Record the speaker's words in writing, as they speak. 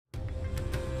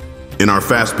In our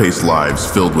fast-paced lives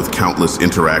filled with countless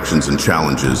interactions and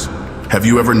challenges, have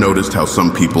you ever noticed how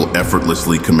some people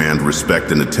effortlessly command respect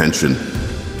and attention?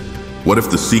 What if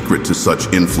the secret to such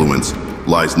influence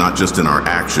lies not just in our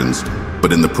actions,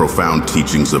 but in the profound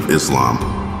teachings of Islam?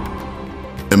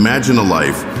 Imagine a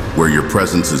life where your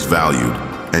presence is valued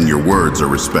and your words are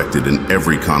respected in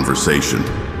every conversation.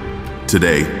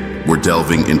 Today, we're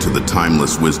delving into the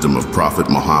timeless wisdom of Prophet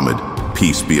Muhammad,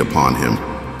 peace be upon him,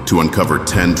 to uncover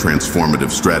 10 transformative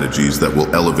strategies that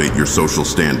will elevate your social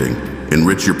standing,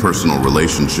 enrich your personal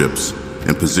relationships,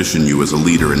 and position you as a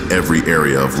leader in every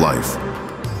area of life.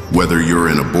 Whether you're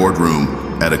in a boardroom,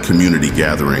 at a community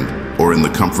gathering, or in the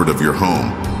comfort of your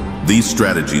home, these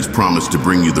strategies promise to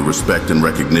bring you the respect and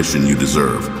recognition you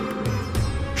deserve.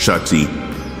 Shati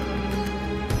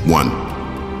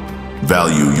 1.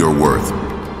 Value your worth.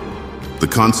 The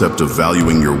concept of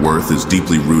valuing your worth is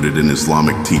deeply rooted in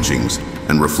Islamic teachings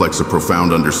and reflects a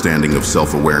profound understanding of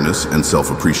self-awareness and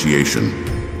self-appreciation.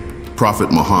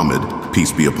 Prophet Muhammad,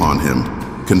 peace be upon him,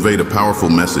 conveyed a powerful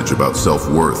message about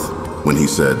self-worth when he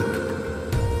said,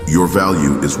 "Your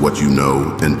value is what you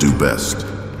know and do best."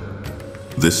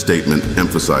 This statement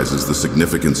emphasizes the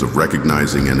significance of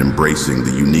recognizing and embracing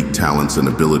the unique talents and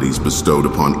abilities bestowed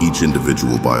upon each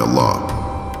individual by Allah.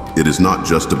 It is not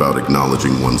just about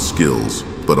acknowledging one's skills,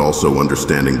 but also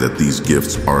understanding that these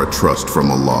gifts are a trust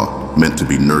from Allah, meant to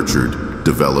be nurtured,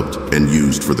 developed, and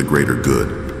used for the greater good.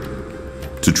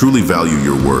 To truly value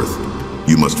your worth,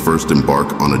 you must first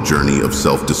embark on a journey of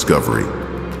self-discovery.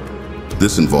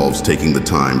 This involves taking the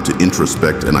time to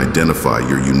introspect and identify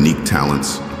your unique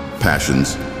talents,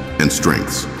 passions, and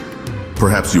strengths.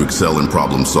 Perhaps you excel in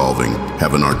problem solving,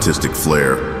 have an artistic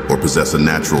flair, or possess a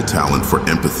natural talent for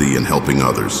empathy and helping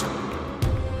others.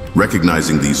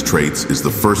 Recognizing these traits is the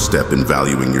first step in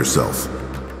valuing yourself.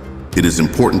 It is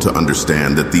important to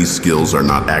understand that these skills are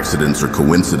not accidents or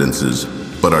coincidences,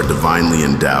 but are divinely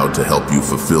endowed to help you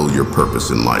fulfill your purpose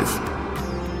in life.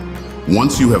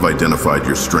 Once you have identified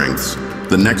your strengths,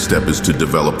 the next step is to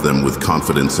develop them with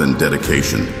confidence and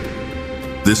dedication.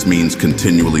 This means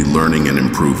continually learning and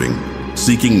improving,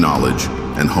 seeking knowledge,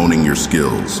 and honing your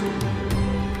skills.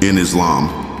 In Islam,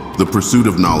 the pursuit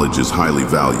of knowledge is highly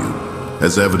valued,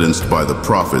 as evidenced by the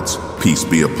Prophet's, peace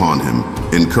be upon him,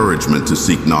 encouragement to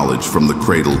seek knowledge from the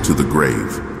cradle to the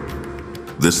grave.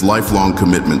 This lifelong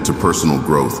commitment to personal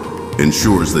growth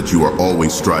ensures that you are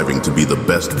always striving to be the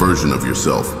best version of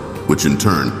yourself, which in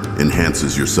turn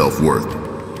enhances your self-worth.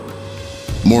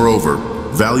 Moreover,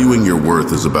 valuing your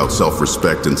worth is about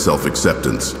self-respect and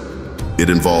self-acceptance. It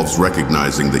involves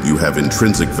recognizing that you have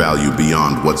intrinsic value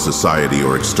beyond what society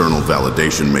or external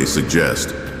validation may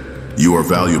suggest. You are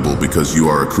valuable because you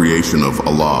are a creation of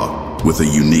Allah with a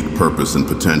unique purpose and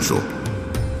potential.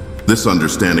 This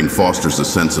understanding fosters a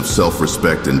sense of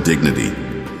self-respect and dignity,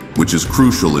 which is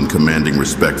crucial in commanding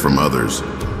respect from others.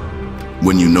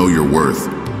 When you know your worth,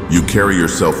 you carry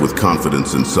yourself with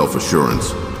confidence and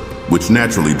self-assurance, which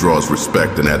naturally draws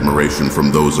respect and admiration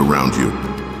from those around you.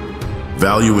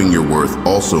 Valuing your worth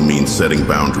also means setting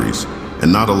boundaries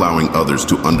and not allowing others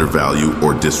to undervalue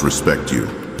or disrespect you.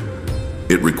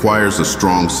 It requires a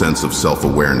strong sense of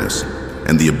self-awareness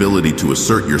and the ability to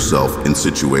assert yourself in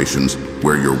situations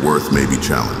where your worth may be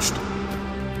challenged.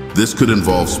 This could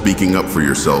involve speaking up for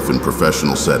yourself in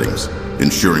professional settings,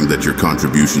 ensuring that your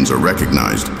contributions are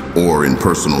recognized, or in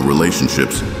personal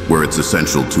relationships where it's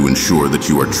essential to ensure that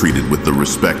you are treated with the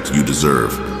respect you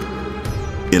deserve.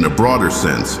 In a broader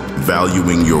sense,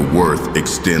 valuing your worth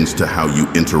extends to how you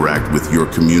interact with your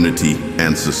community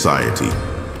and society.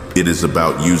 It is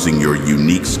about using your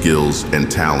unique skills and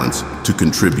talents to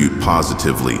contribute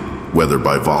positively, whether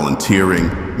by volunteering,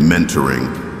 mentoring,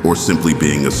 or simply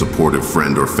being a supportive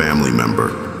friend or family member.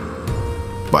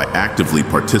 By actively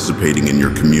participating in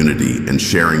your community and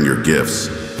sharing your gifts,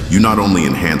 you not only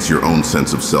enhance your own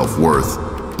sense of self-worth,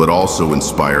 but also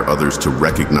inspire others to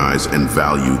recognize and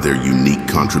value their unique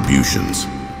contributions.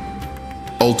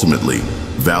 Ultimately,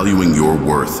 valuing your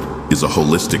worth is a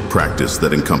holistic practice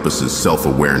that encompasses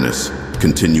self-awareness,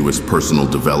 continuous personal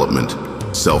development,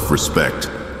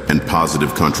 self-respect, and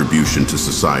positive contribution to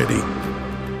society.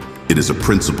 It is a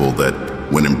principle that,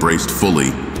 when embraced fully,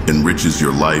 enriches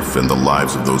your life and the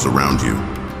lives of those around you,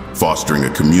 fostering a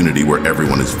community where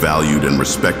everyone is valued and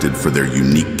respected for their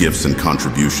unique gifts and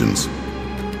contributions.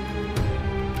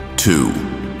 2.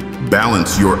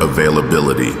 Balance your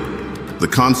availability. The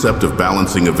concept of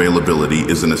balancing availability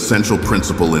is an essential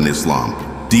principle in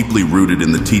Islam, deeply rooted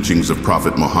in the teachings of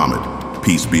Prophet Muhammad,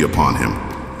 peace be upon him.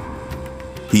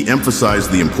 He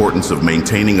emphasized the importance of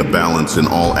maintaining a balance in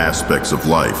all aspects of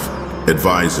life,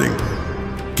 advising,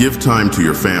 Give time to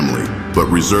your family, but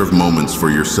reserve moments for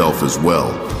yourself as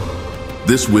well.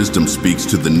 This wisdom speaks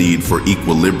to the need for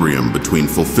equilibrium between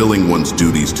fulfilling one's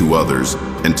duties to others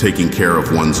and taking care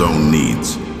of one's own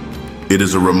needs. It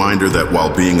is a reminder that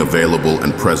while being available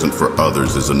and present for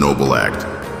others is a noble act,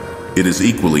 it is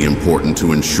equally important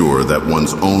to ensure that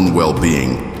one's own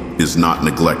well-being is not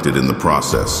neglected in the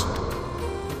process.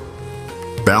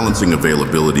 Balancing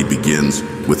availability begins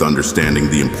with understanding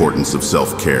the importance of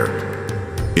self-care.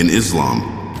 In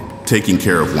Islam, taking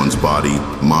care of one's body,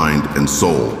 mind, and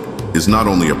soul is not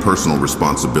only a personal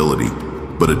responsibility,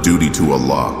 but a duty to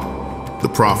Allah. The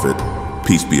Prophet,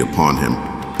 peace be upon him,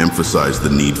 emphasized the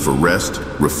need for rest,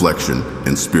 reflection,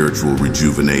 and spiritual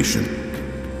rejuvenation.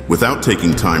 Without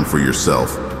taking time for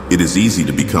yourself, it is easy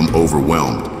to become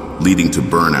overwhelmed, leading to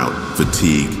burnout,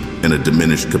 fatigue, and a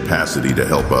diminished capacity to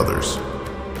help others.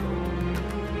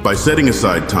 By setting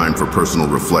aside time for personal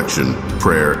reflection,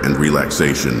 prayer, and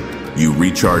relaxation, you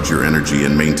recharge your energy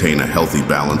and maintain a healthy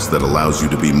balance that allows you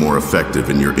to be more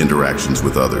effective in your interactions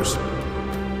with others.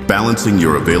 Balancing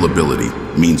your availability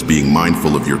means being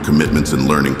mindful of your commitments and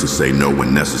learning to say no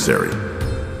when necessary.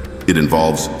 It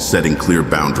involves setting clear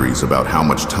boundaries about how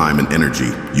much time and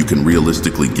energy you can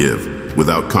realistically give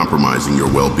without compromising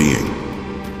your well-being.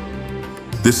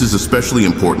 This is especially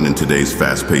important in today's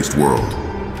fast-paced world,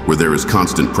 where there is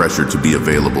constant pressure to be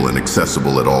available and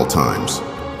accessible at all times.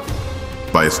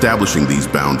 By establishing these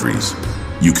boundaries,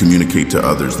 you communicate to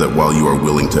others that while you are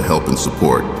willing to help and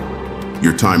support,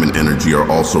 your time and energy are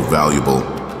also valuable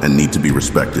and need to be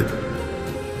respected.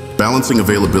 Balancing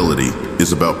availability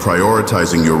is about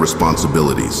prioritizing your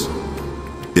responsibilities.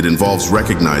 It involves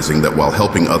recognizing that while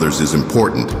helping others is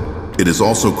important, it is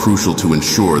also crucial to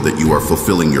ensure that you are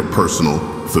fulfilling your personal,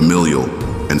 familial,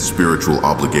 and spiritual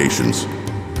obligations.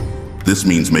 This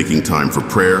means making time for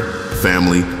prayer,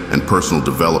 family, and personal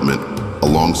development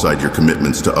alongside your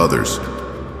commitments to others.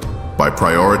 By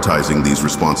prioritizing these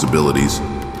responsibilities,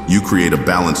 you create a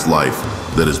balanced life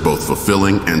that is both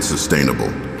fulfilling and sustainable.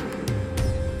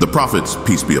 The Prophet's,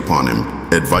 peace be upon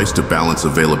him, advice to balance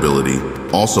availability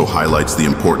also highlights the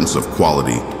importance of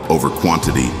quality over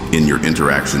quantity in your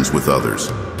interactions with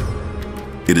others.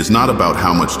 It is not about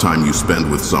how much time you spend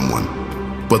with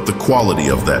someone, but the quality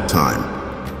of that time.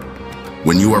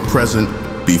 When you are present,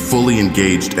 be fully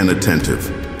engaged and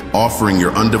attentive, offering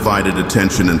your undivided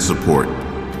attention and support.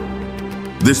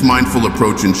 This mindful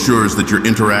approach ensures that your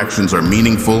interactions are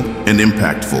meaningful and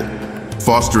impactful,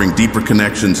 fostering deeper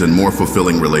connections and more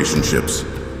fulfilling relationships.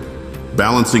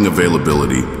 Balancing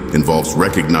availability involves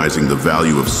recognizing the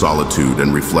value of solitude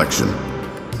and reflection.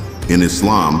 In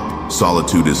Islam,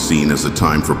 solitude is seen as a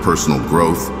time for personal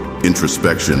growth,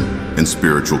 introspection, and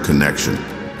spiritual connection.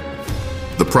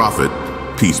 The Prophet,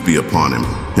 peace be upon him,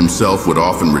 himself would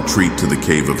often retreat to the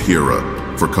cave of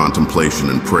Hira for contemplation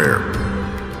and prayer.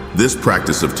 This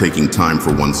practice of taking time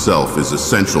for oneself is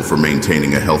essential for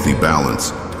maintaining a healthy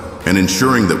balance and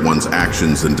ensuring that one's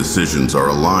actions and decisions are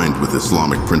aligned with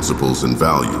Islamic principles and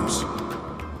values.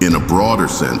 In a broader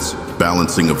sense,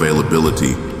 balancing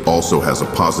availability also has a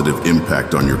positive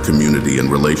impact on your community and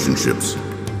relationships.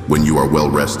 When you are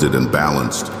well-rested and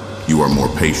balanced, you are more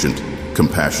patient,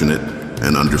 compassionate,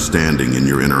 and understanding in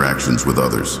your interactions with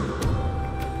others.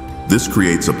 This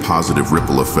creates a positive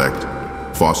ripple effect,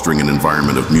 fostering an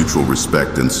environment of mutual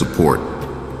respect and support.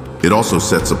 It also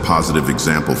sets a positive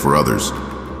example for others,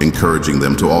 encouraging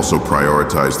them to also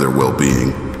prioritize their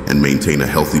well-being and maintain a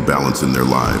healthy balance in their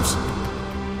lives.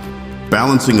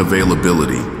 Balancing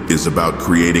availability is about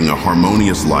creating a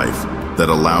harmonious life that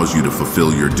allows you to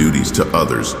fulfill your duties to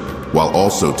others while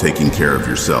also taking care of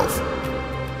yourself.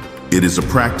 It is a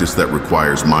practice that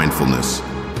requires mindfulness,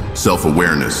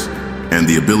 self-awareness, and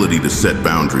the ability to set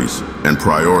boundaries and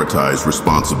prioritize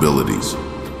responsibilities.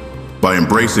 By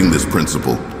embracing this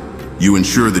principle, you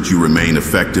ensure that you remain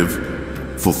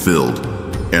effective, fulfilled,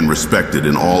 and respected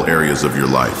in all areas of your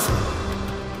life.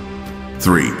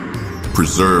 3.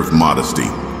 Preserve modesty.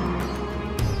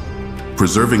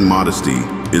 Preserving modesty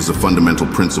is a fundamental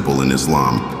principle in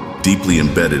Islam, deeply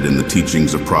embedded in the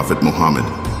teachings of Prophet Muhammad,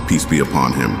 peace be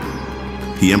upon him.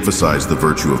 He emphasized the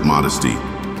virtue of modesty,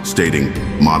 stating,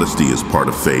 "Modesty is part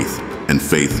of faith, and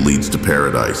faith leads to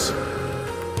paradise."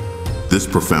 This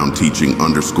profound teaching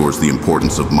underscores the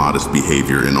importance of modest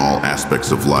behavior in all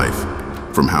aspects of life,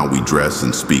 from how we dress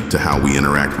and speak to how we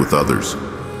interact with others.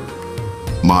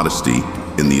 Modesty,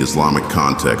 in the Islamic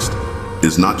context,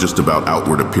 is not just about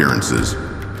outward appearances,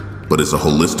 but is a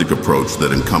holistic approach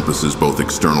that encompasses both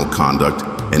external conduct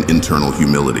and internal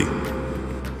humility.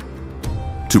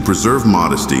 To preserve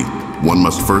modesty, one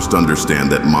must first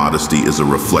understand that modesty is a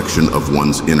reflection of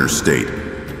one's inner state.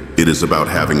 It is about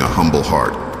having a humble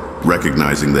heart,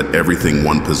 recognizing that everything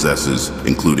one possesses,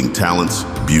 including talents,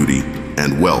 beauty,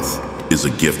 and wealth, is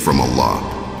a gift from Allah.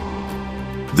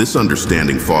 This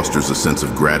understanding fosters a sense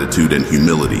of gratitude and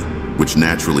humility, which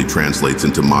naturally translates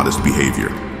into modest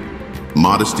behavior.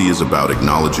 Modesty is about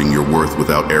acknowledging your worth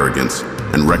without arrogance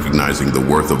and recognizing the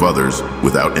worth of others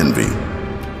without envy.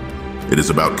 It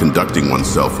is about conducting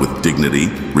oneself with dignity,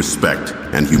 respect,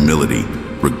 and humility,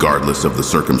 regardless of the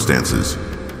circumstances.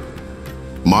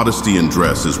 Modesty in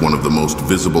dress is one of the most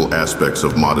visible aspects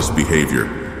of modest behavior,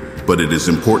 but it is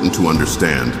important to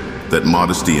understand that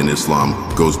modesty in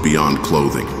Islam goes beyond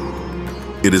clothing.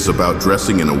 It is about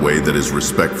dressing in a way that is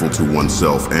respectful to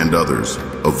oneself and others,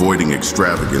 avoiding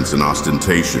extravagance and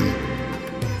ostentation.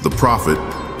 The Prophet,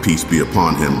 peace be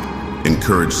upon him,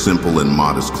 encouraged simple and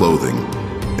modest clothing,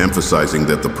 emphasizing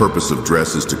that the purpose of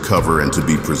dress is to cover and to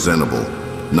be presentable,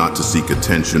 not to seek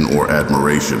attention or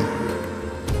admiration.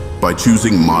 By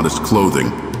choosing modest clothing,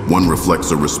 one reflects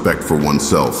a respect for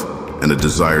oneself and a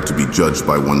desire to be judged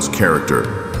by one's character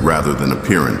rather than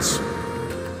appearance.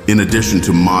 In addition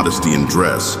to modesty in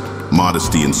dress,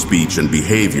 modesty in speech and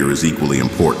behavior is equally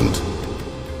important.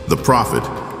 The Prophet,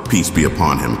 peace be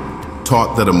upon him,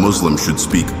 taught that a Muslim should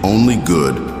speak only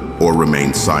good or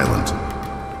remain silent.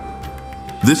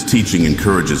 This teaching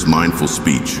encourages mindful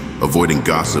speech, avoiding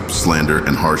gossip, slander,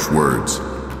 and harsh words.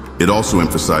 It also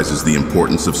emphasizes the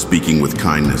importance of speaking with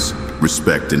kindness,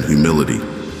 respect, and humility,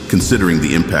 considering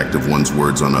the impact of one's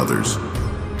words on others.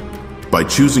 By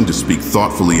choosing to speak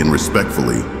thoughtfully and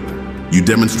respectfully, you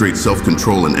demonstrate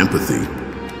self-control and empathy,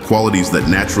 qualities that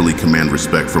naturally command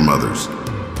respect from others.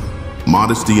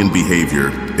 Modesty in behavior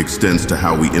extends to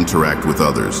how we interact with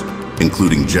others,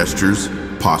 including gestures,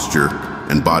 posture,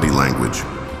 and body language.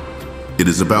 It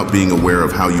is about being aware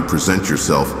of how you present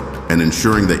yourself and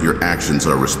ensuring that your actions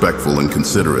are respectful and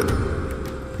considerate.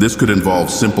 This could involve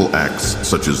simple acts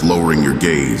such as lowering your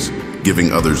gaze,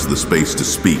 giving others the space to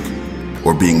speak,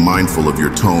 or being mindful of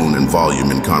your tone and volume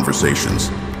in conversations.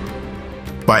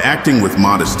 By acting with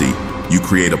modesty, you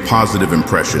create a positive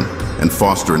impression and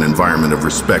foster an environment of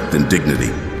respect and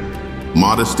dignity.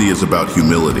 Modesty is about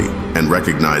humility and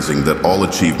recognizing that all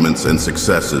achievements and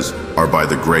successes are by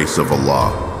the grace of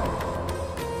Allah.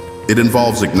 It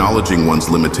involves acknowledging one's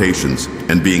limitations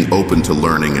and being open to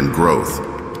learning and growth.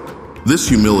 This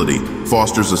humility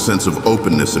fosters a sense of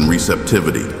openness and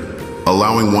receptivity,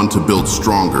 allowing one to build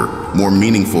stronger, more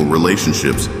meaningful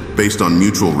relationships based on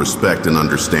mutual respect and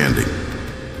understanding.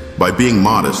 By being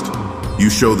modest, you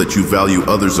show that you value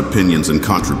others' opinions and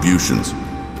contributions,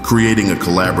 creating a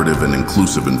collaborative and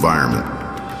inclusive environment.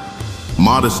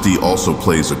 Modesty also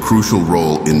plays a crucial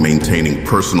role in maintaining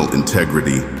personal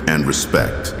integrity and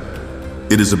respect.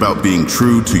 It is about being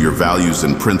true to your values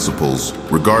and principles,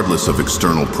 regardless of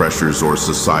external pressures or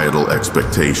societal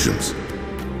expectations.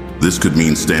 This could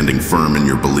mean standing firm in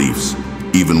your beliefs,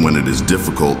 even when it is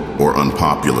difficult or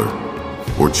unpopular,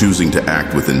 or choosing to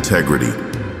act with integrity,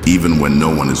 even when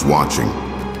no one is watching.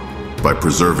 By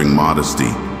preserving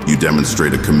modesty, you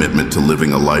demonstrate a commitment to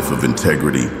living a life of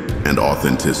integrity and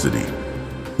authenticity,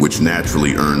 which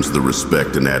naturally earns the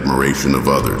respect and admiration of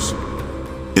others.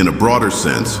 In a broader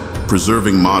sense,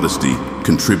 preserving modesty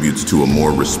contributes to a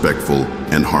more respectful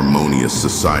and harmonious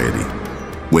society.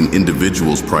 When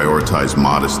individuals prioritize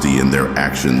modesty in their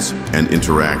actions and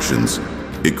interactions,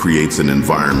 it creates an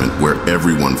environment where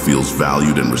everyone feels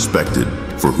valued and respected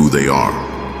for who they are,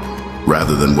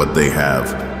 rather than what they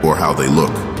have or how they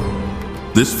look.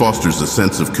 This fosters a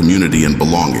sense of community and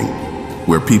belonging,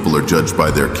 where people are judged by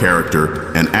their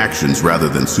character and actions rather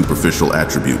than superficial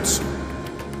attributes.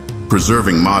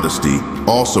 Preserving modesty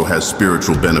also has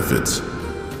spiritual benefits.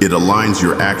 It aligns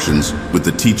your actions with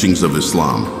the teachings of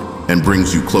Islam and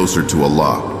brings you closer to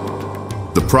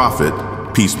Allah. The Prophet,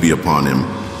 peace be upon him,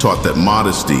 taught that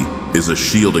modesty is a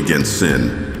shield against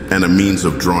sin and a means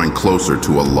of drawing closer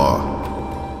to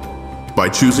Allah. By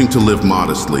choosing to live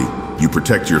modestly, you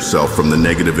protect yourself from the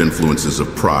negative influences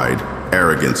of pride,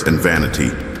 arrogance, and vanity,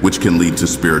 which can lead to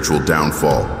spiritual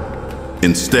downfall.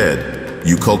 Instead,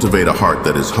 you cultivate a heart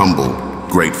that is humble,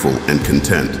 grateful, and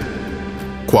content,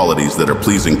 qualities that are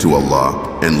pleasing to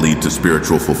Allah and lead to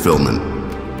spiritual fulfillment.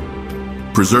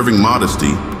 Preserving modesty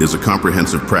is a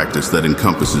comprehensive practice that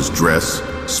encompasses dress,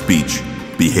 speech,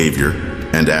 behavior,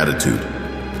 and attitude.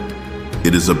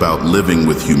 It is about living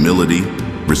with humility,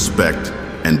 respect,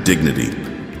 and dignity,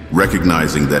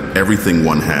 recognizing that everything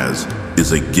one has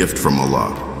is a gift from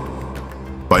Allah.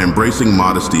 By embracing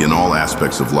modesty in all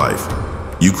aspects of life,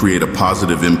 you create a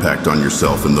positive impact on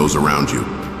yourself and those around you,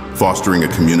 fostering a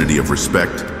community of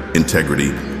respect,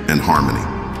 integrity, and harmony.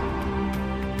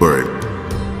 All right.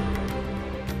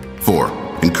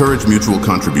 Encourage mutual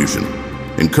contribution.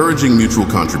 Encouraging mutual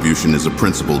contribution is a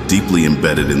principle deeply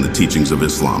embedded in the teachings of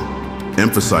Islam,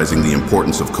 emphasizing the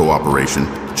importance of cooperation,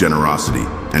 generosity,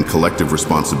 and collective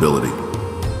responsibility.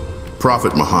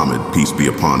 Prophet Muhammad, peace be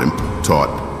upon him,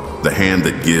 taught, "The hand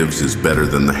that gives is better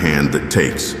than the hand that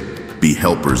takes. Be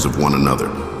helpers of one another."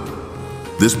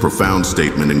 This profound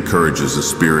statement encourages a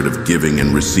spirit of giving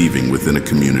and receiving within a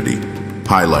community,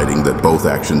 highlighting that both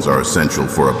actions are essential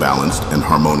for a balanced and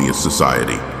harmonious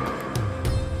society.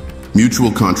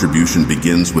 Mutual contribution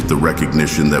begins with the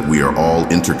recognition that we are all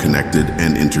interconnected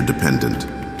and interdependent.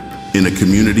 In a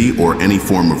community or any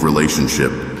form of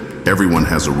relationship, everyone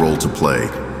has a role to play,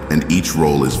 and each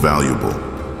role is valuable.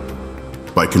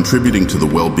 By contributing to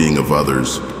the well-being of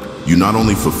others, you not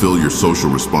only fulfill your social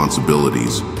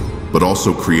responsibilities, but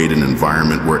also create an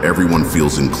environment where everyone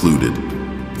feels included,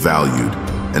 valued,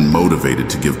 and motivated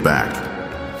to give back.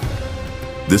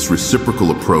 This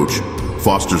reciprocal approach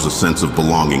fosters a sense of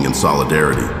belonging and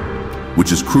solidarity,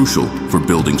 which is crucial for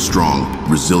building strong,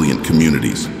 resilient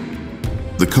communities.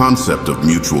 The concept of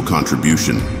mutual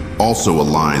contribution also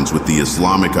aligns with the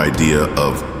Islamic idea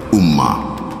of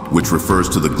Ummah, which refers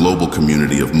to the global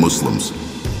community of Muslims.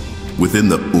 Within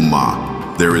the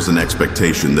Ummah, there is an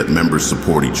expectation that members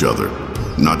support each other,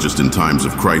 not just in times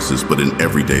of crisis, but in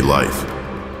everyday life.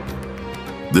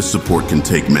 This support can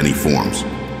take many forms,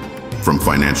 from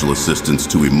financial assistance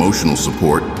to emotional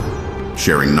support,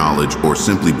 sharing knowledge, or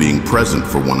simply being present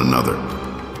for one another.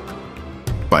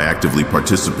 By actively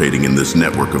participating in this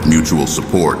network of mutual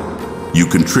support, you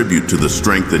contribute to the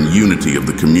strength and unity of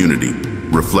the community,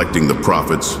 reflecting the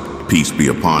Prophet's, peace be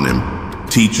upon him,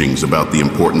 teachings about the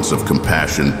importance of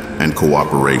compassion and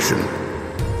cooperation.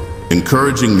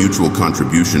 Encouraging mutual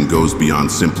contribution goes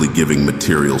beyond simply giving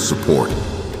material support.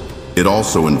 It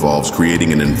also involves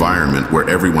creating an environment where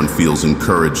everyone feels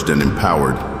encouraged and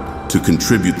empowered to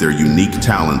contribute their unique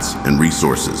talents and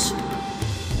resources.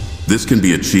 This can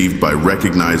be achieved by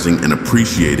recognizing and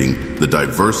appreciating the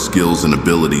diverse skills and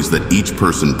abilities that each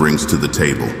person brings to the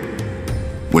table.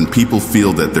 When people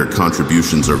feel that their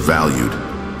contributions are valued,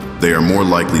 they are more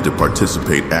likely to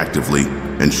participate actively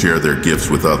and share their gifts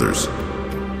with others.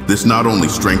 This not only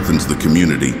strengthens the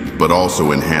community, but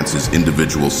also enhances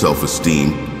individual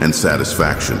self-esteem and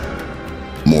satisfaction.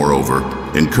 Moreover,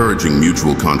 encouraging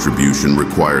mutual contribution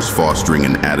requires fostering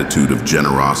an attitude of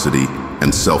generosity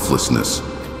and selflessness.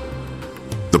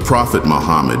 The Prophet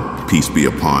Muhammad, peace be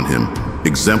upon him,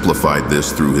 exemplified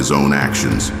this through his own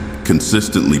actions,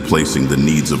 consistently placing the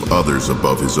needs of others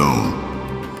above his own.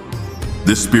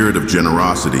 This spirit of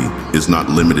generosity is not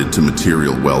limited to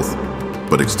material wealth,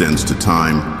 but extends to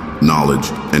time,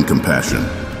 knowledge, and compassion.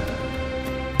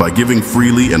 By giving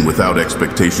freely and without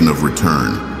expectation of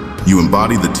return, you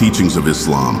embody the teachings of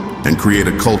Islam and create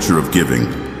a culture of giving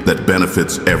that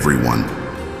benefits everyone.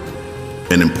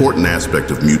 An important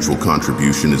aspect of mutual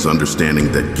contribution is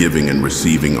understanding that giving and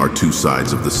receiving are two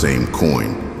sides of the same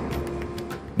coin.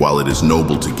 While it is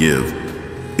noble to give,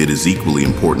 it is equally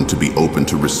important to be open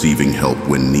to receiving help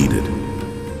when needed.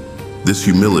 This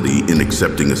humility in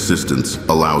accepting assistance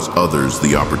allows others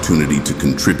the opportunity to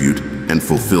contribute and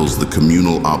fulfills the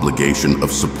communal obligation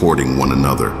of supporting one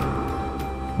another.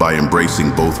 By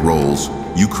embracing both roles,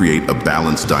 you create a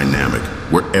balanced dynamic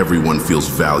where everyone feels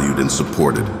valued and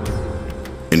supported.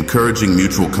 Encouraging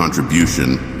mutual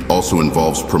contribution also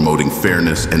involves promoting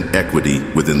fairness and equity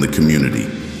within the community.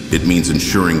 It means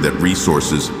ensuring that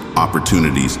resources,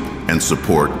 opportunities, and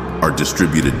support are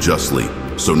distributed justly,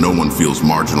 so no one feels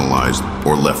marginalized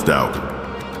or left out.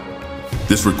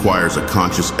 This requires a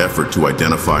conscious effort to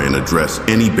identify and address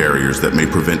any barriers that may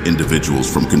prevent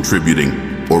individuals from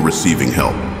contributing or receiving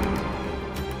help.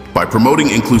 By promoting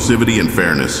inclusivity and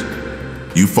fairness,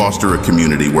 you foster a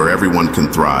community where everyone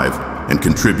can thrive and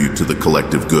contribute to the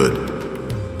collective good.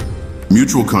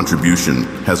 Mutual contribution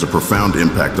has a profound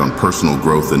impact on personal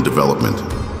growth and development.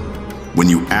 When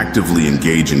you actively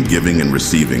engage in giving and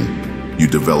receiving, you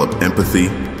develop empathy,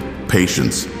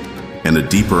 patience, and a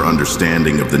deeper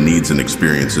understanding of the needs and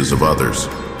experiences of others.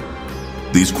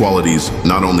 These qualities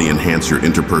not only enhance your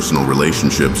interpersonal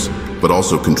relationships, but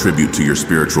also contribute to your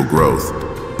spiritual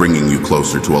growth, bringing you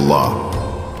closer to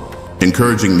Allah.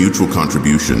 Encouraging mutual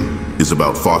contribution is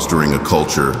about fostering a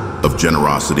culture of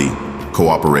generosity,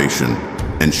 cooperation,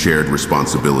 and shared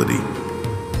responsibility.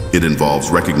 It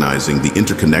involves recognizing the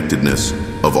interconnectedness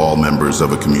of all members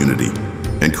of a community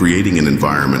and creating an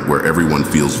environment where everyone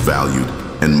feels valued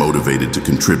and motivated to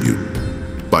contribute.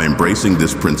 By embracing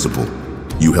this principle,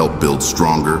 you help build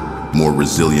stronger, more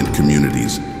resilient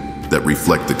communities that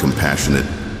reflect the compassionate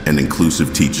and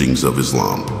inclusive teachings of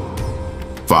Islam.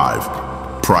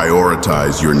 5.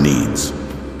 Prioritize your needs.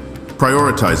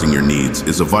 Prioritizing your needs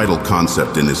is a vital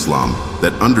concept in Islam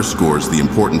that underscores the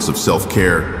importance of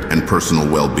self-care and personal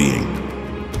well-being.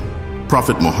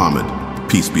 Prophet Muhammad,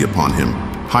 peace be upon him,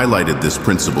 highlighted this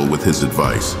principle with his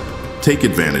advice: take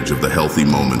advantage of the healthy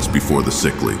moments before the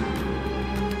sickly.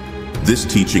 This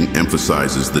teaching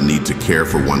emphasizes the need to care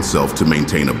for oneself to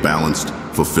maintain a balanced,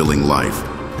 fulfilling life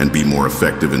and be more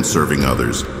effective in serving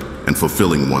others and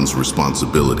fulfilling one's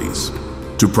responsibilities.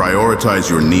 To prioritize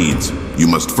your needs, you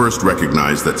must first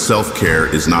recognize that self-care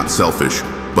is not selfish,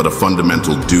 but a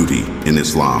fundamental duty in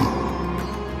Islam.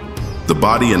 The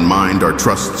body and mind are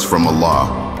trusts from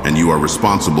Allah, and you are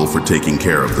responsible for taking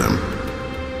care of them.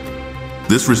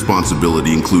 This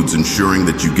responsibility includes ensuring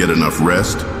that you get enough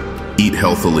rest, eat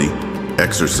healthily,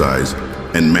 exercise,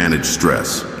 and manage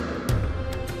stress.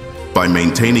 By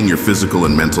maintaining your physical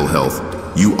and mental health,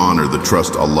 you honor the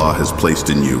trust Allah has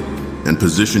placed in you and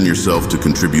position yourself to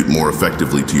contribute more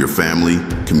effectively to your family,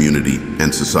 community,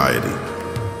 and society.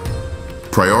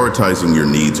 Prioritizing your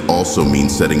needs also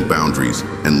means setting boundaries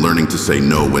and learning to say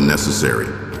no when necessary.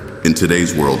 In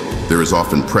today's world, there is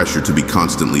often pressure to be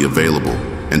constantly available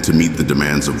and to meet the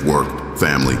demands of work,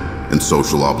 family, and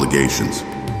social obligations.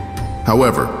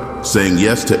 However, saying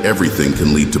yes to everything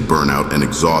can lead to burnout and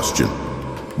exhaustion,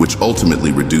 which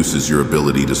ultimately reduces your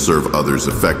ability to serve others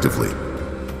effectively.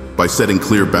 By setting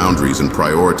clear boundaries and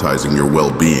prioritizing your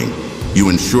well-being, you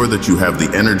ensure that you have the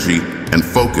energy and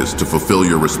focus to fulfill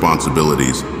your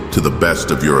responsibilities to the best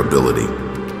of your ability.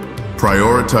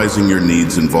 Prioritizing your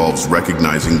needs involves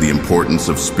recognizing the importance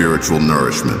of spiritual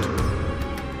nourishment.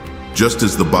 Just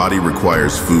as the body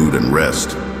requires food and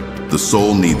rest, the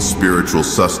soul needs spiritual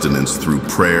sustenance through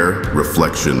prayer,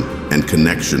 reflection, and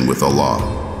connection with Allah.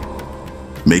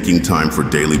 Making time for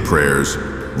daily prayers,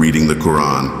 reading the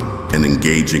Quran, and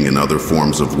engaging in other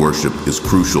forms of worship is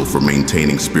crucial for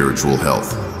maintaining spiritual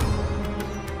health.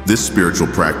 This spiritual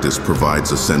practice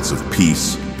provides a sense of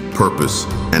peace, purpose,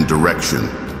 and direction,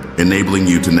 enabling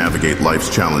you to navigate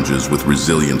life's challenges with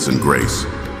resilience and grace.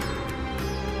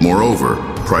 Moreover,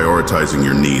 prioritizing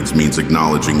your needs means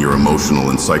acknowledging your emotional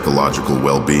and psychological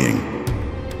well-being.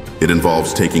 It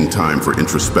involves taking time for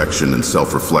introspection and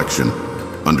self-reflection,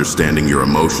 understanding your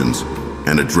emotions,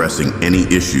 and addressing any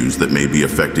issues that may be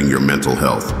affecting your mental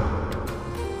health.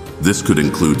 This could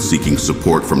include seeking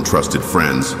support from trusted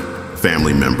friends,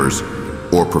 family members,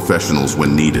 or professionals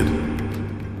when needed.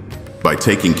 By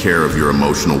taking care of your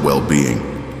emotional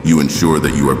well-being, you ensure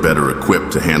that you are better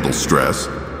equipped to handle stress,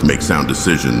 make sound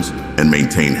decisions, and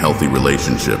maintain healthy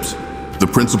relationships.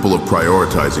 The principle of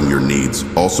prioritizing your needs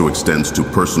also extends to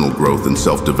personal growth and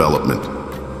self-development.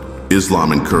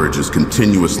 Islam encourages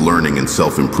continuous learning and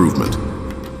self-improvement,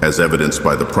 as evidenced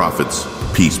by the Prophet's,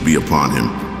 peace be upon him,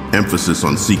 emphasis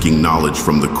on seeking knowledge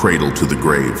from the cradle to the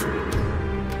grave.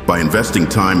 By investing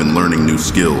time in learning new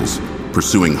skills,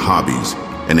 pursuing hobbies,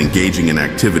 and engaging in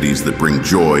activities that bring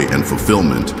joy and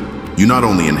fulfillment, you not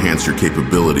only enhance your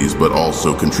capabilities but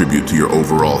also contribute to your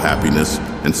overall happiness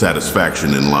and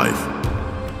satisfaction in life.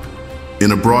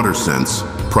 In a broader sense,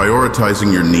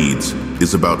 prioritizing your needs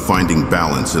is about finding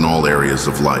balance in all areas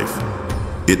of life.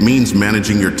 It means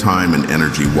managing your time and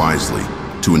energy wisely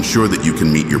to ensure that you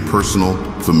can meet your personal,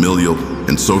 familial,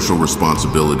 and social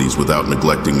responsibilities without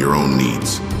neglecting your own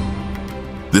needs.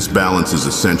 This balance is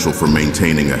essential for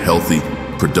maintaining a healthy,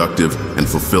 productive, and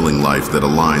fulfilling life that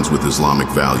aligns with Islamic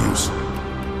values.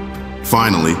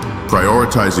 Finally,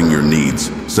 prioritizing your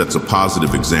needs sets a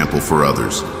positive example for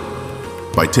others.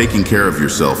 By taking care of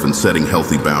yourself and setting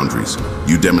healthy boundaries,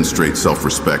 you demonstrate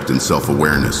self-respect and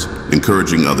self-awareness,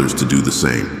 encouraging others to do the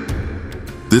same.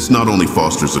 This not only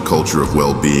fosters a culture of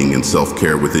well-being and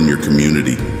self-care within your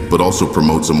community, but also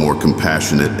promotes a more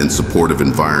compassionate and supportive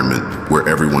environment where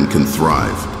everyone can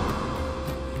thrive.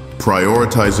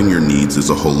 Prioritizing your needs is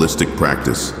a holistic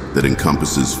practice that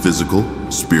encompasses physical,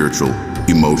 spiritual,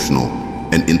 emotional,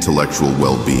 and intellectual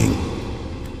well-being.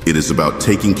 It is about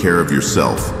taking care of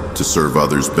yourself to serve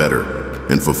others better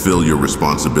and fulfill your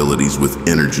responsibilities with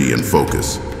energy and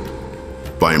focus.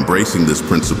 By embracing this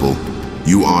principle,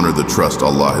 you honor the trust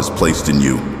Allah has placed in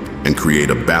you and create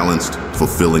a balanced,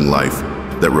 fulfilling life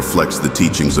that reflects the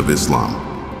teachings of Islam.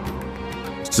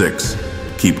 6.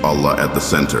 Keep Allah at the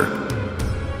center.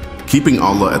 Keeping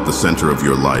Allah at the center of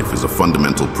your life is a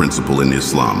fundamental principle in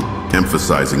Islam,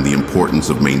 emphasizing the importance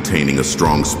of maintaining a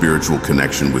strong spiritual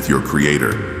connection with your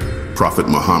Creator. Prophet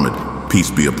Muhammad, peace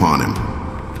be upon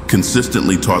him,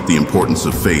 consistently taught the importance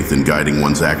of faith in guiding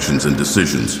one's actions and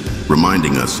decisions,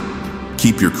 reminding us,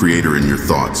 keep your Creator in your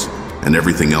thoughts, and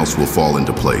everything else will fall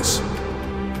into place.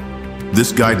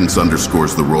 This guidance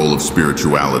underscores the role of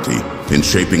spirituality in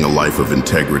shaping a life of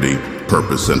integrity,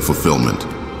 purpose, and fulfillment.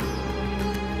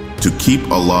 To keep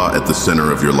Allah at the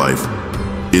center of your life,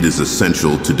 it is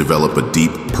essential to develop a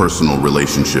deep personal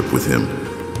relationship with Him.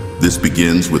 This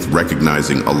begins with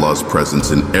recognizing Allah's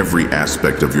presence in every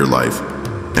aspect of your life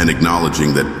and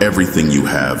acknowledging that everything you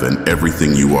have and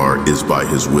everything you are is by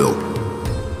His will.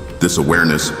 This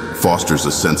awareness fosters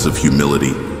a sense of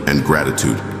humility and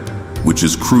gratitude, which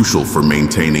is crucial for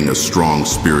maintaining a strong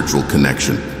spiritual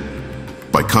connection.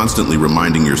 By constantly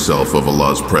reminding yourself of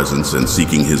Allah's presence and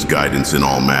seeking His guidance in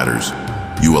all matters,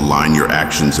 you align your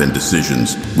actions and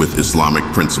decisions with Islamic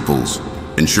principles,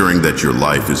 ensuring that your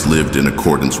life is lived in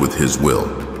accordance with His will.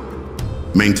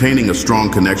 Maintaining a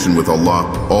strong connection with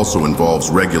Allah also involves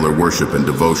regular worship and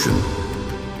devotion.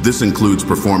 This includes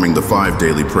performing the 5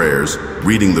 daily prayers,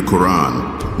 reading the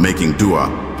Quran, making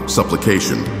dua,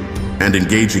 supplication, and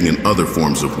engaging in other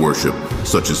forms of worship,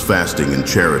 such as fasting and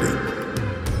charity.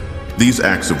 These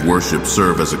acts of worship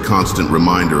serve as a constant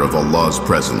reminder of Allah's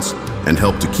presence and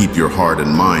help to keep your heart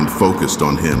and mind focused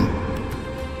on Him.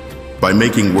 By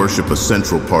making worship a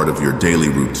central part of your daily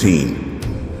routine,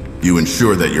 you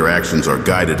ensure that your actions are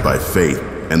guided by faith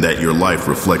and that your life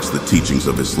reflects the teachings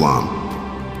of Islam.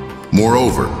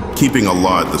 Moreover, keeping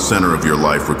Allah at the center of your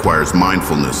life requires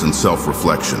mindfulness and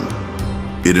self-reflection.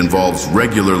 It involves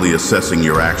regularly assessing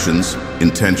your actions,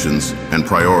 intentions, and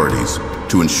priorities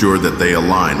to ensure that they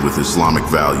align with Islamic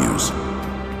values.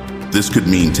 This could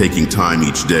mean taking time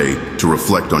each day to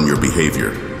reflect on your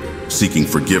behavior, seeking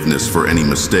forgiveness for any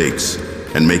mistakes,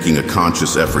 and making a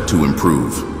conscious effort to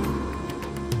improve.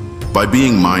 By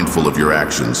being mindful of your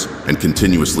actions and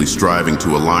continuously striving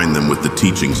to align them with the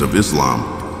teachings of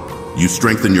Islam, you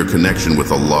strengthen your connection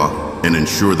with Allah and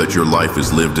ensure that your life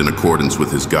is lived in accordance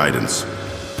with His guidance.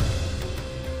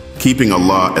 Keeping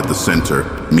Allah at the center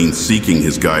means seeking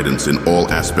His guidance in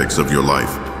all aspects of your life,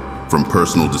 from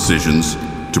personal decisions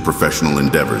to professional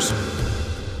endeavors.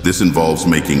 This involves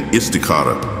making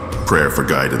istikhara, prayer for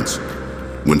guidance,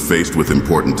 when faced with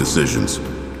important decisions,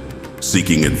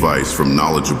 seeking advice from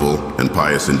knowledgeable and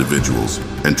pious individuals,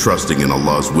 and trusting in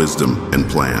Allah's wisdom and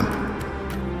plan.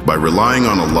 By relying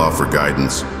on Allah for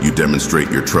guidance, you demonstrate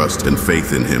your trust and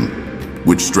faith in Him,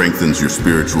 which strengthens your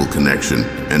spiritual connection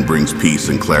and brings peace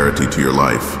and clarity to your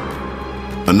life.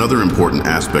 Another important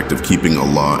aspect of keeping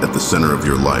Allah at the center of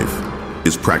your life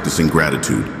is practicing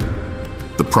gratitude.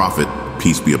 The Prophet,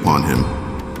 peace be upon him,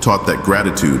 taught that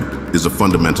gratitude is a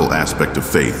fundamental aspect of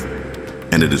faith,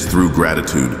 and it is through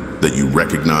gratitude that you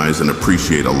recognize and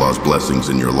appreciate Allah's blessings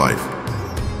in your life.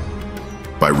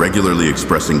 By regularly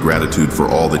expressing gratitude for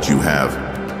all that you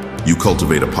have, you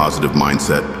cultivate a positive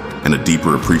mindset and a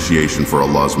deeper appreciation for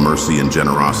Allah's mercy and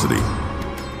generosity.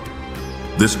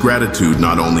 This gratitude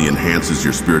not only enhances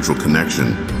your spiritual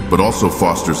connection, but also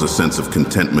fosters a sense of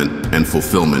contentment and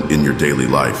fulfillment in your daily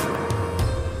life.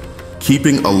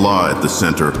 Keeping Allah at the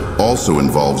center also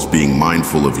involves being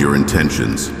mindful of your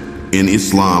intentions. In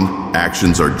Islam,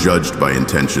 actions are judged by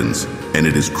intentions, and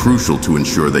it is crucial to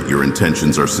ensure that your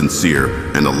intentions are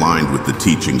sincere and aligned with the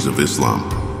teachings of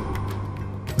Islam.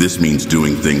 This means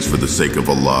doing things for the sake of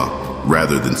Allah,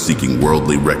 rather than seeking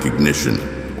worldly recognition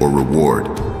or reward.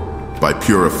 By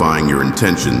purifying your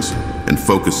intentions and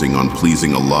focusing on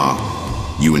pleasing Allah,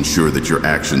 you ensure that your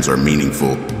actions are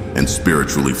meaningful and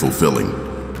spiritually fulfilling.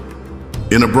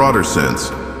 In a broader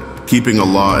sense, keeping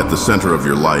Allah at the center of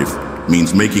your life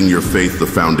means making your faith the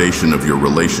foundation of your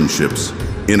relationships,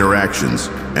 interactions,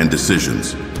 and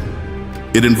decisions.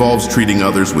 It involves treating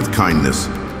others with kindness,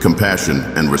 compassion,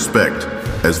 and respect,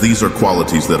 as these are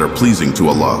qualities that are pleasing to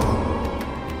Allah.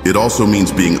 It also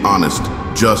means being honest,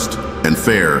 just, and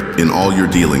fair in all your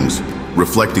dealings,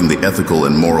 reflecting the ethical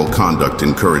and moral conduct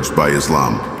encouraged by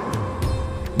Islam.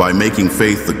 By making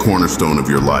faith the cornerstone of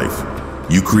your life,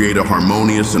 you create a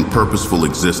harmonious and purposeful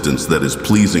existence that is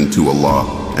pleasing to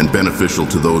Allah and beneficial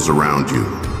to those around you.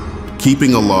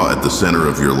 Keeping Allah at the center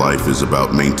of your life is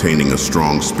about maintaining a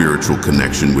strong spiritual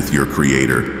connection with your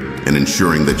Creator and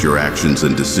ensuring that your actions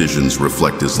and decisions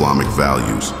reflect Islamic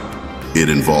values. It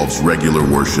involves regular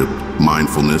worship,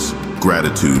 mindfulness,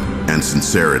 gratitude, and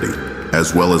sincerity,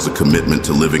 as well as a commitment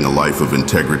to living a life of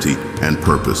integrity and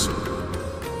purpose.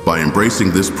 By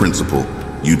embracing this principle,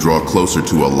 you draw closer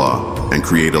to Allah and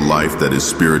create a life that is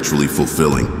spiritually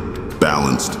fulfilling,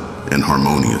 balanced, and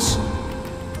harmonious.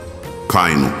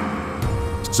 Kainu.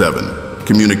 7.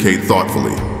 Communicate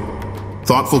thoughtfully.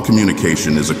 Thoughtful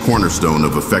communication is a cornerstone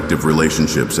of effective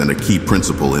relationships and a key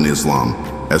principle in Islam,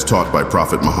 as taught by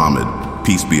Prophet Muhammad,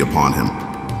 peace be upon him.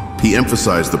 He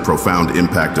emphasized the profound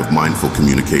impact of mindful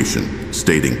communication,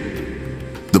 stating,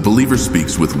 "The believer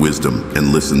speaks with wisdom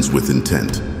and listens with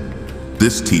intent."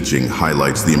 This teaching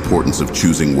highlights the importance of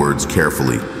choosing words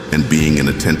carefully and being an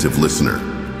attentive listener,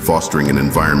 fostering an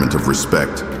environment of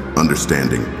respect,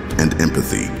 understanding, and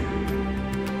empathy.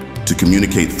 To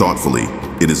communicate thoughtfully,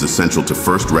 it is essential to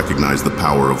first recognize the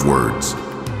power of words.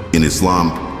 In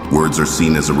Islam, words are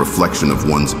seen as a reflection of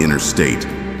one's inner state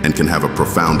and can have a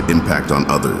profound impact on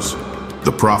others.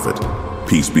 The Prophet,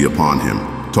 peace be upon him,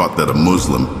 taught that a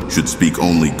Muslim should speak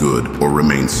only good or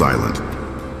remain silent.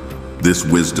 This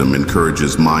wisdom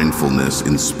encourages mindfulness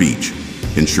in speech,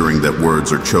 ensuring that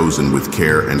words are chosen with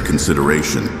care and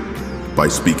consideration. By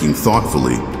speaking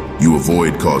thoughtfully, you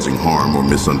avoid causing harm or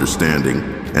misunderstanding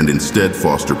and instead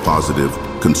foster positive,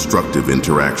 constructive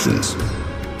interactions.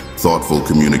 Thoughtful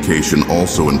communication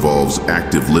also involves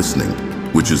active listening,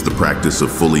 which is the practice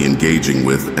of fully engaging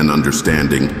with and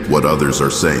understanding what others are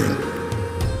saying.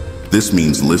 This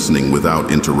means listening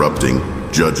without interrupting,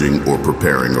 judging, or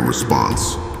preparing a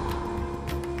response.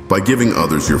 By giving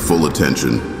others your full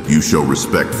attention, you show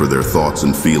respect for their thoughts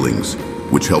and feelings,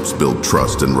 which helps build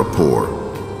trust and rapport.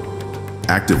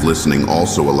 Active listening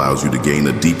also allows you to gain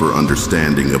a deeper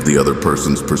understanding of the other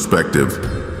person's perspective,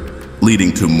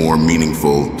 leading to more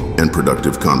meaningful and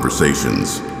productive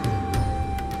conversations.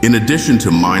 In addition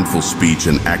to mindful speech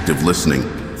and active listening,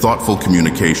 thoughtful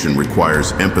communication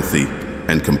requires empathy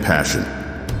and compassion.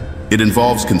 It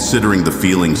involves considering the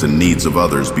feelings and needs of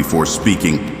others before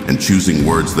speaking and choosing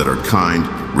words that are kind,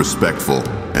 respectful,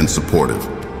 and supportive.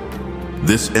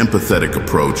 This empathetic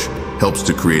approach helps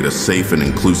to create a safe and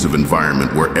inclusive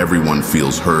environment where everyone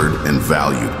feels heard and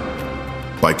valued.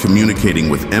 By communicating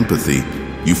with empathy,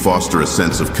 you foster a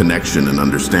sense of connection and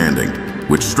understanding,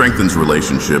 which strengthens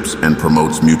relationships and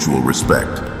promotes mutual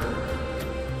respect.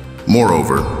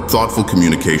 Moreover, thoughtful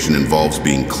communication involves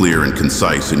being clear and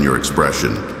concise in your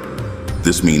expression.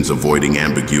 This means avoiding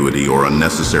ambiguity or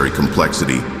unnecessary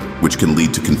complexity, which can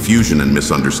lead to confusion and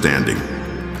misunderstanding.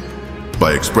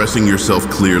 By expressing yourself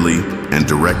clearly and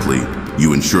directly,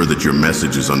 you ensure that your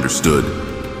message is understood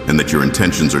and that your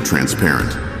intentions are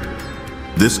transparent.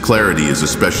 This clarity is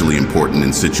especially important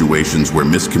in situations where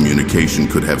miscommunication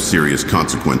could have serious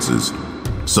consequences,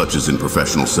 such as in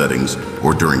professional settings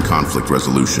or during conflict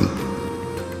resolution.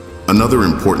 Another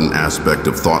important aspect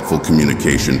of thoughtful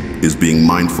communication is being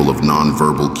mindful of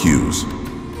nonverbal cues.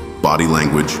 Body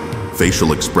language,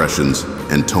 facial expressions,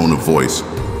 and tone of voice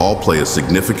all play a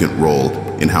significant role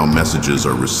in how messages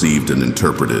are received and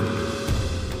interpreted.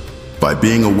 By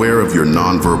being aware of your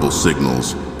nonverbal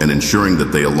signals and ensuring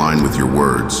that they align with your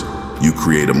words, you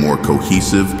create a more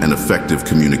cohesive and effective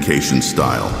communication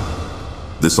style.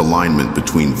 This alignment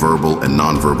between verbal and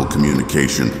nonverbal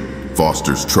communication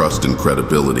fosters trust and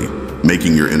credibility,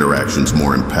 making your interactions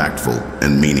more impactful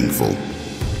and meaningful.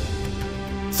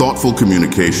 Thoughtful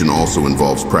communication also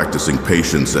involves practicing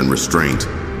patience and restraint,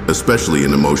 especially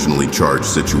in emotionally charged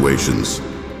situations.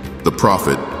 The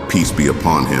Prophet, peace be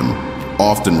upon him,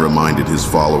 often reminded his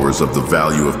followers of the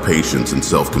value of patience and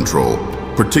self-control,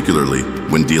 particularly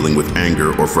when dealing with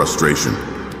anger or frustration.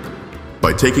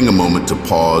 By taking a moment to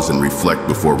pause and reflect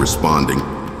before responding,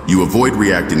 you avoid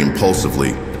reacting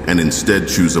impulsively and instead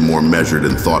choose a more measured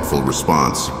and thoughtful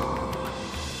response.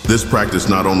 This practice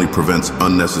not only prevents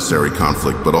unnecessary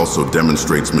conflict, but also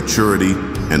demonstrates maturity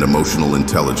and emotional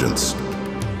intelligence.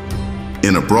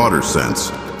 In a broader sense,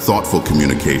 thoughtful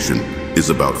communication is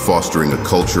about fostering a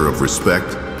culture of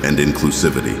respect and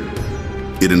inclusivity.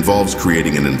 It involves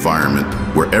creating an environment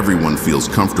where everyone feels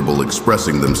comfortable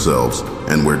expressing themselves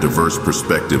and where diverse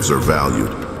perspectives are valued.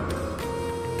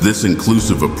 This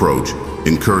inclusive approach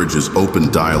encourages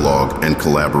open dialogue and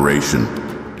collaboration,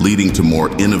 leading to more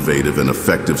innovative and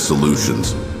effective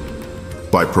solutions.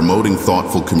 By promoting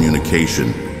thoughtful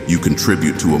communication, you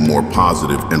contribute to a more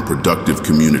positive and productive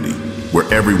community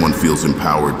where everyone feels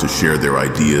empowered to share their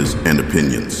ideas and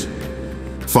opinions.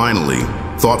 Finally,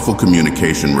 thoughtful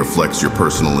communication reflects your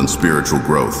personal and spiritual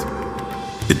growth.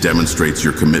 It demonstrates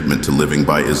your commitment to living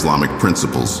by Islamic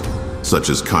principles, such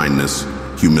as kindness,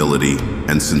 humility,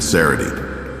 and sincerity.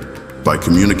 By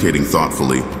communicating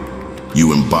thoughtfully,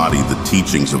 you embody the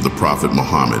teachings of the Prophet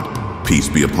Muhammad, peace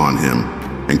be upon him,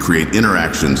 and create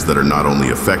interactions that are not only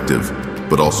effective,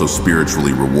 but also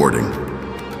spiritually rewarding.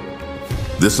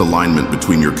 This alignment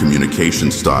between your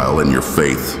communication style and your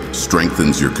faith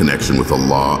strengthens your connection with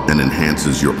Allah and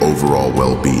enhances your overall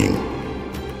well-being.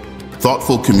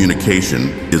 Thoughtful communication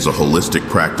is a holistic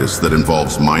practice that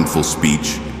involves mindful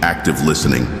speech, active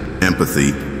listening,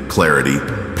 empathy, clarity,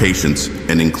 patience,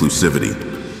 and inclusivity.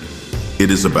 It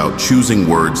is about choosing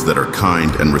words that are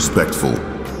kind and respectful,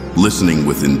 listening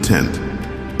with intent,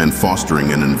 and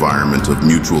fostering an environment of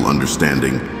mutual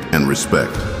understanding and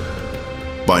respect.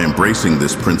 By embracing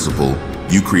this principle,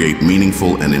 you create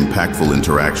meaningful and impactful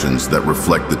interactions that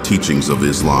reflect the teachings of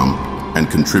Islam and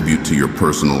contribute to your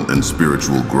personal and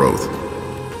spiritual growth.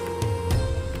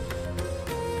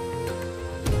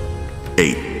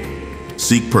 8.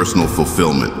 Seek personal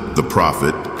fulfillment. The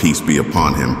Prophet, peace be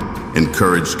upon him,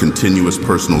 encouraged continuous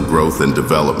personal growth and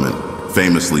development,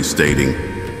 famously stating,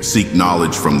 "Seek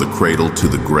knowledge from the cradle to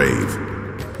the grave."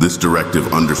 This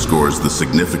directive underscores the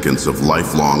significance of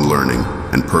lifelong learning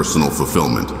and personal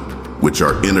fulfillment, which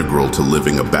are integral to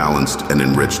living a balanced and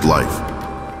enriched life.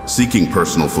 Seeking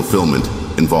personal fulfillment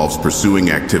involves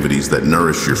pursuing activities that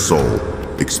nourish your soul,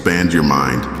 expand your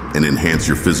mind, and enhance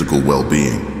your physical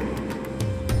well-being.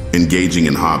 Engaging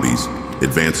in hobbies,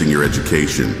 advancing your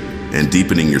education, and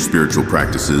deepening your spiritual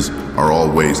practices are all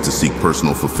ways to seek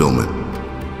personal fulfillment.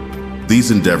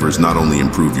 These endeavors not only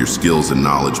improve your skills and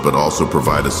knowledge, but also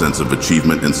provide a sense of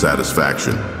achievement and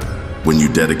satisfaction. When you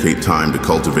dedicate time to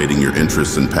cultivating your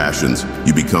interests and passions,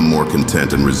 you become more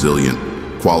content and resilient,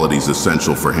 qualities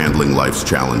essential for handling life's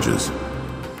challenges.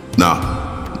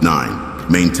 9.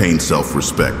 Maintain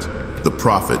self-respect. The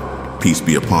Prophet, peace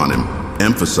be upon him,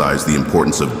 emphasized the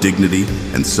importance of dignity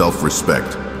and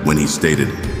self-respect when he stated,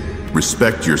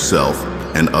 "Respect yourself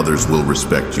and others will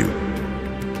respect you."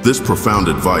 This profound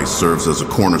advice serves as a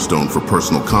cornerstone for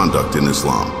personal conduct in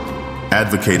Islam,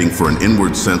 advocating for an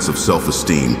inward sense of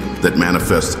self-esteem that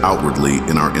manifests outwardly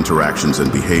in our interactions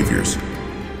and behaviors.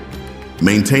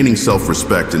 Maintaining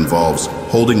self-respect involves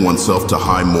holding oneself to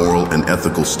high moral and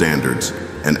ethical standards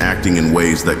and acting in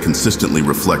ways that consistently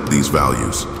reflect these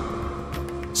values.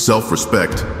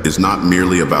 Self-respect is not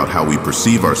merely about how we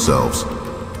perceive ourselves,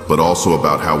 but also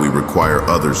about how we require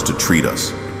others to treat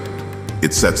us.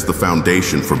 It sets the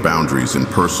foundation for boundaries in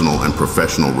personal and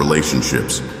professional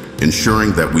relationships,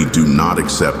 ensuring that we do not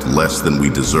accept less than we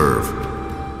deserve.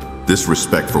 This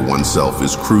respect for oneself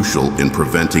is crucial in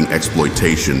preventing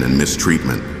exploitation and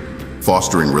mistreatment,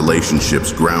 fostering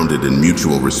relationships grounded in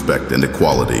mutual respect and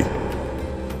equality.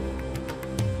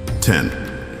 10.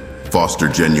 Foster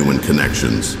genuine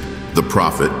connections. The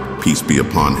Prophet, peace be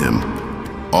upon him,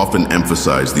 often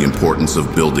emphasized the importance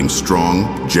of building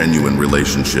strong, genuine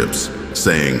relationships,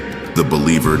 saying, "The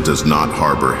believer does not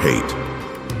harbor hate."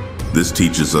 This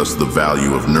teaches us the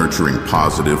value of nurturing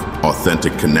positive,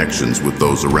 authentic connections with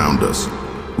those around us,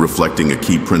 reflecting a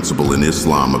key principle in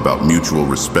Islam about mutual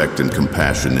respect and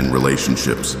compassion in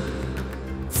relationships.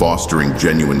 Fostering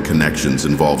genuine connections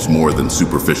involves more than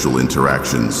superficial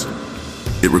interactions.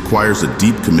 It requires a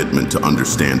deep commitment to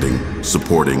understanding,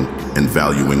 supporting, and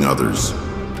valuing others.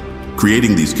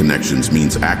 Creating these connections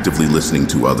means actively listening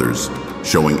to others,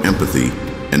 showing empathy,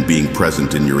 and being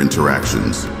present in your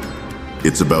interactions.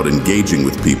 It's about engaging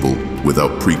with people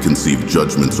without preconceived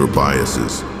judgments or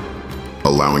biases,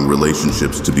 allowing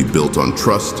relationships to be built on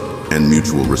trust and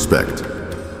mutual respect.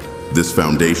 This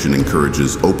foundation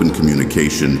encourages open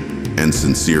communication and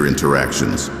sincere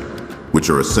interactions, which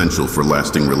are essential for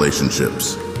lasting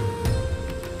relationships.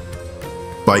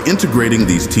 By integrating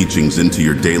these teachings into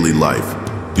your daily life,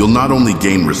 you'll not only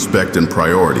gain respect and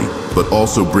priority, but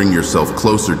also bring yourself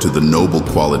closer to the noble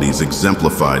qualities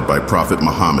exemplified by Prophet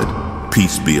Muhammad,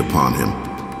 peace be upon him.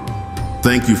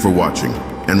 Thank you for watching,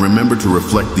 and remember to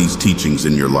reflect these teachings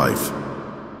in your life.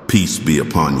 Peace be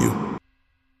upon you.